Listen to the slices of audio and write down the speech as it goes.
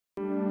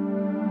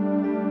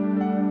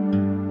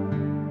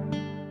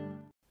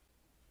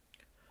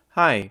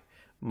Hi,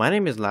 my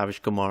name is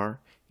Lavish Kumar.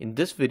 In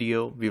this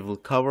video, we will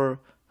cover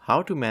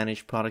how to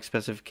manage product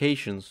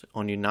specifications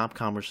on your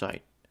nopCommerce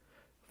site.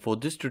 For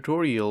this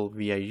tutorial,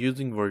 we are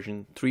using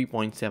version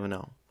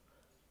 3.70.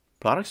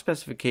 Product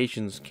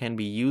specifications can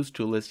be used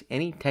to list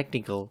any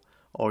technical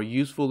or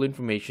useful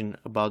information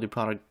about the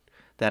product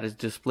that is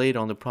displayed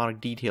on the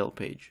product detail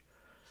page.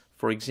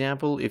 For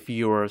example, if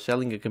you are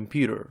selling a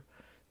computer,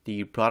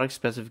 the product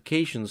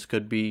specifications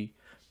could be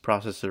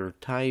processor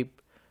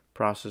type,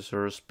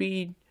 processor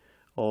speed,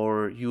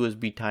 or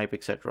USB type,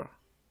 etc.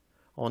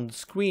 On the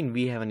screen,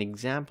 we have an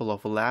example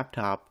of a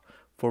laptop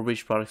for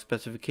which product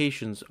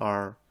specifications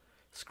are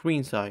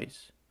screen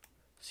size,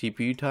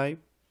 CPU type,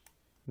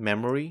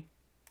 memory,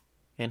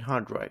 and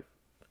hard drive.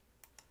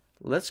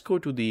 Let's go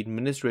to the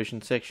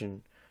administration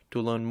section to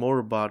learn more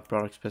about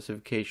product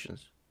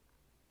specifications.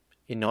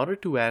 In order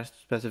to add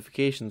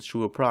specifications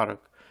to a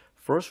product,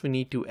 first we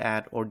need to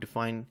add or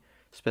define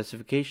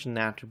specification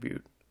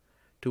attribute.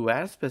 To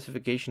add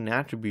specification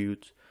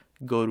attributes,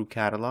 go to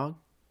Catalog,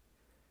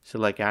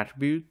 select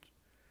Attribute,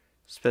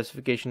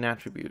 Specification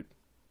Attribute.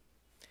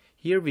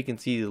 Here we can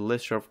see the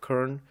list of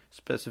current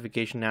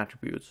specification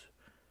attributes.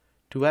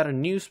 To add a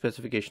new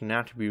specification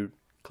attribute,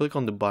 click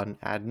on the button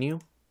Add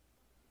New.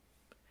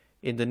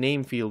 In the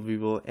name field, we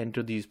will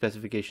enter the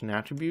specification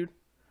attribute.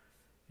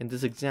 In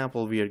this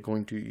example, we are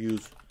going to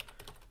use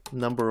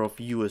number of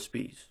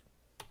USBs.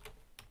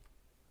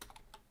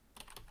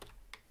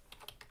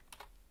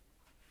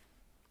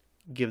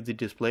 Give the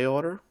display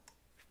order.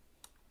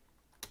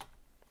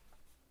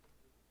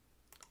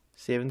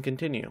 Save and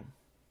continue.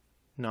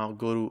 Now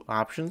go to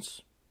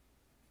Options,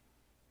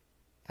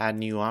 add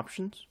new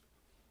options.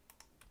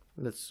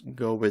 Let's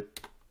go with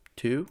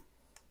 2.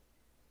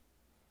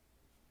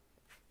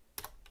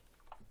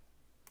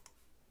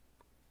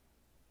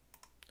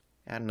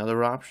 Add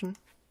another option,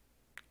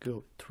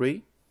 go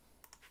 3.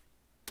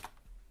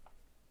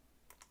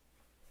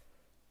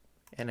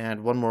 And add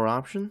one more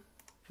option,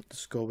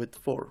 let's go with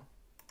 4.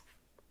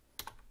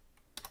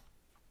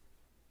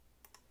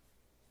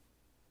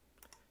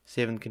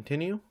 Save and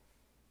continue.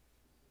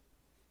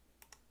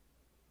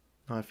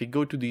 Now if we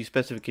go to the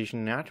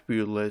specification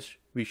attribute list,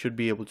 we should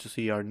be able to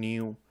see our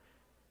new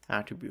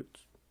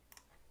attributes.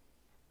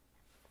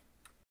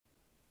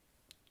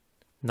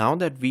 Now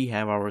that we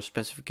have our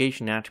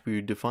specification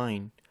attribute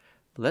defined,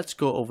 let's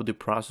go over the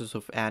process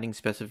of adding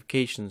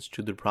specifications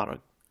to the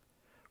product.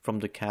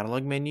 From the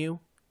Catalog menu,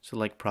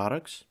 select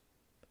Products,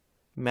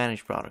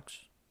 Manage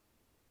Products.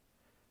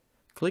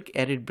 Click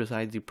Edit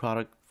beside the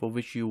product for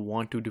which you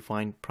want to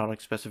define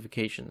product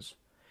specifications.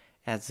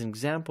 As an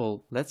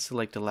example, let's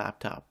select a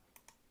laptop.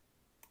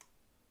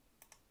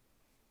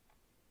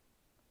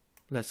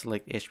 Let's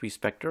select HP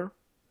Spectre.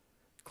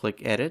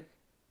 Click Edit.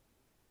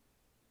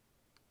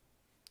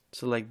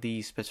 Select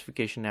the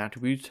Specification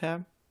Attributes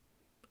tab.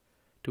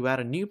 To add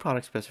a new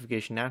product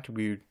specification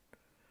attribute,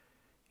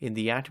 in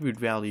the attribute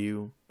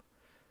value,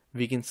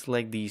 we can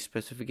select the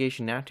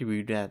specification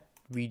attribute that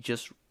we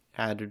just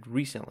added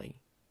recently.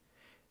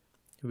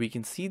 We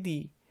can see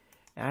the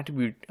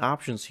attribute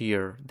options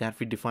here that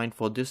we defined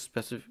for this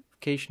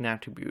specification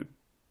attribute.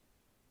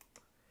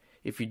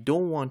 If you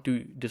don't want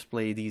to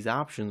display these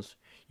options,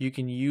 you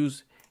can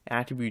use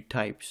attribute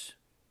types.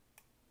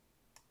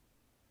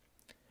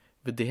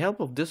 With the help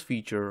of this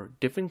feature,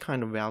 different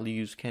kind of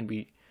values can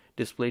be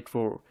displayed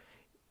for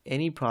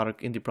any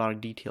product in the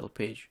product detail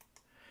page.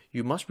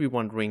 You must be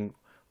wondering,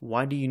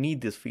 why do you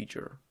need this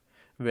feature?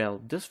 Well,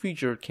 this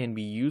feature can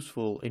be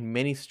useful in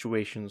many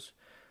situations,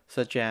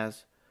 such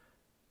as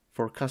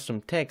for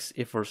custom text.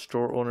 If a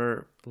store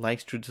owner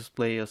likes to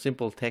display a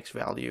simple text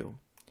value,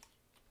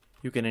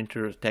 you can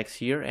enter text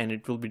here and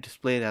it will be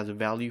displayed as a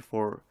value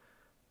for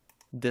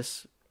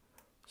this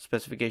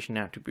specification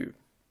attribute.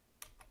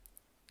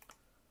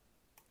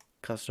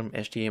 Custom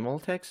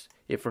HTML text,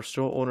 if a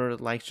store owner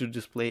likes to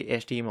display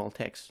HTML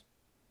text.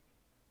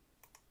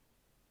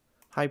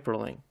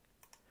 Hyperlink,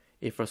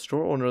 if a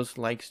store owner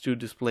likes to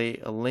display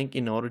a link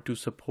in order to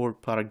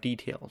support product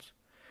details.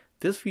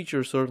 This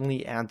feature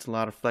certainly adds a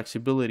lot of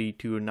flexibility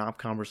to your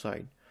nopCommerce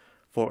site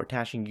for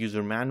attaching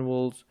user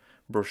manuals,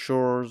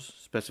 brochures,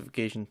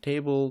 specification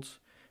tables,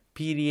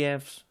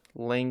 PDFs,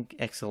 link,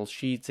 Excel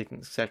sheets,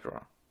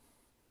 etc.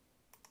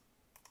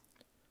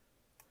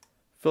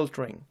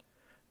 Filtering.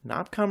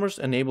 nopCommerce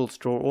enables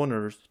store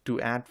owners to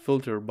add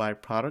filter by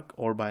product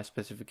or by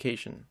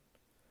specification.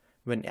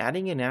 When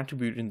adding an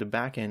attribute in the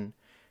backend,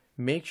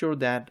 make sure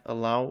that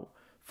Allow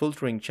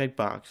Filtering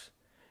checkbox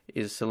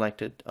is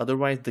selected.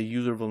 Otherwise, the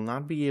user will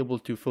not be able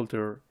to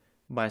filter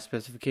by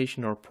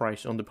specification or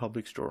price on the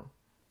public store.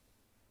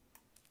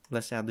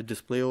 Let's add the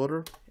display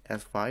order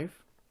as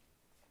 5.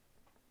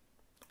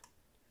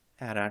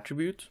 Add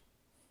attributes.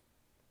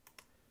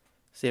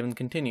 Save and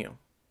continue.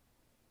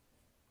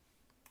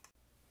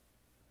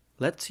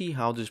 Let's see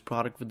how this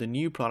product with the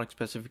new product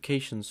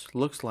specifications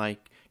looks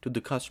like to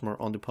the customer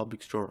on the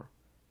public store.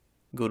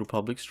 Go to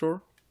Public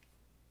Store.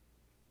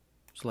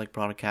 Select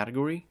Product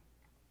Category.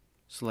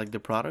 Select the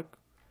product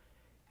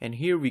And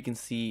here we can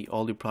see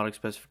all the product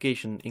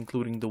specification,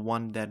 including the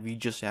one that we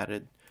just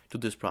added to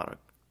this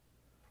product.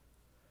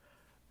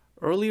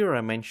 Earlier I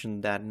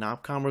mentioned that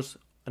nopCommerce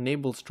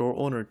enables store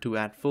owner to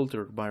add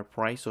filter by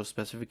price or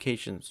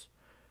specifications.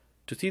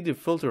 To see the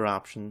filter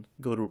option,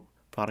 go to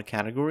product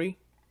category,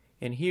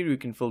 and here you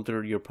can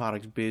filter your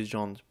products based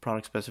on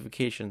product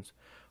specifications.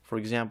 For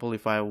example,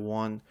 if I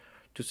want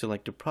to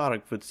select a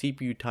product with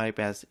CPU type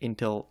as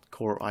Intel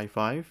Core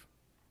i5,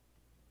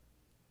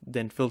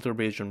 then filter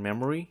based on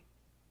memory,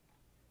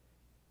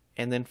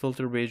 and then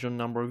filter based on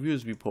number of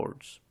USB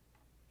ports.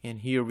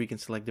 And here we can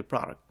select the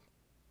product.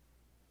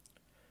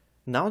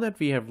 Now that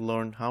we have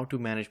learned how to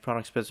manage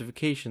product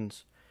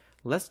specifications,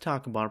 let's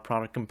talk about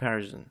product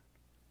comparison.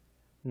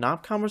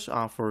 nopCommerce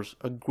offers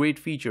a great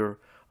feature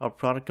of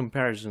product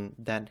comparison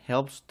that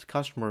helps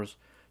customers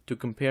to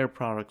compare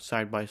products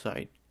side by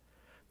side.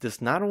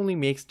 This not only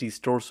makes the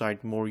store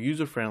site more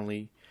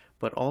user-friendly,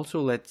 but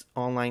also lets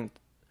online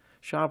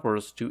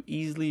shoppers to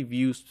easily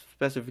view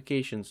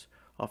specifications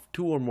of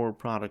two or more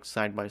products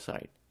side by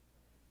side.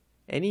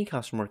 Any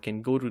customer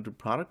can go to the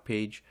product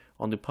page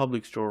on the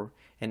public store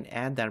and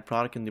add that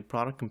product in the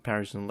product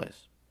comparison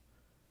list.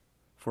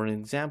 For an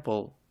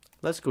example,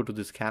 let's go to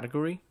this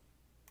category,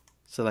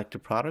 select a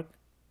product,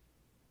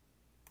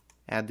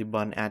 add the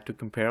button Add to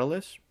Compare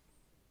List,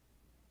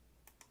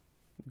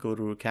 go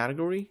to a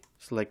category,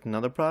 select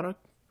another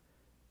product,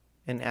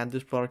 and add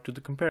this product to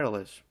the compare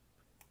list.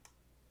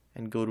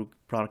 And go to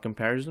product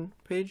comparison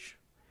page,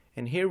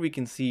 and here we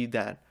can see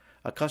that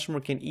a customer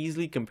can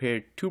easily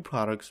compare two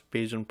products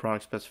based on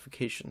product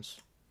specifications.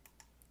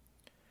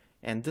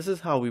 And this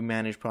is how we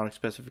manage product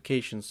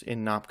specifications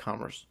in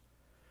nopCommerce.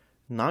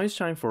 Now it's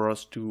time for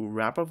us to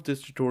wrap up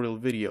this tutorial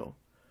video.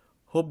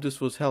 Hope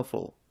this was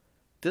helpful.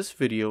 This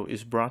video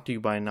is brought to you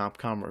by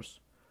nopCommerce,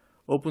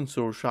 open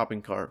source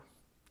shopping cart.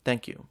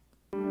 Thank you.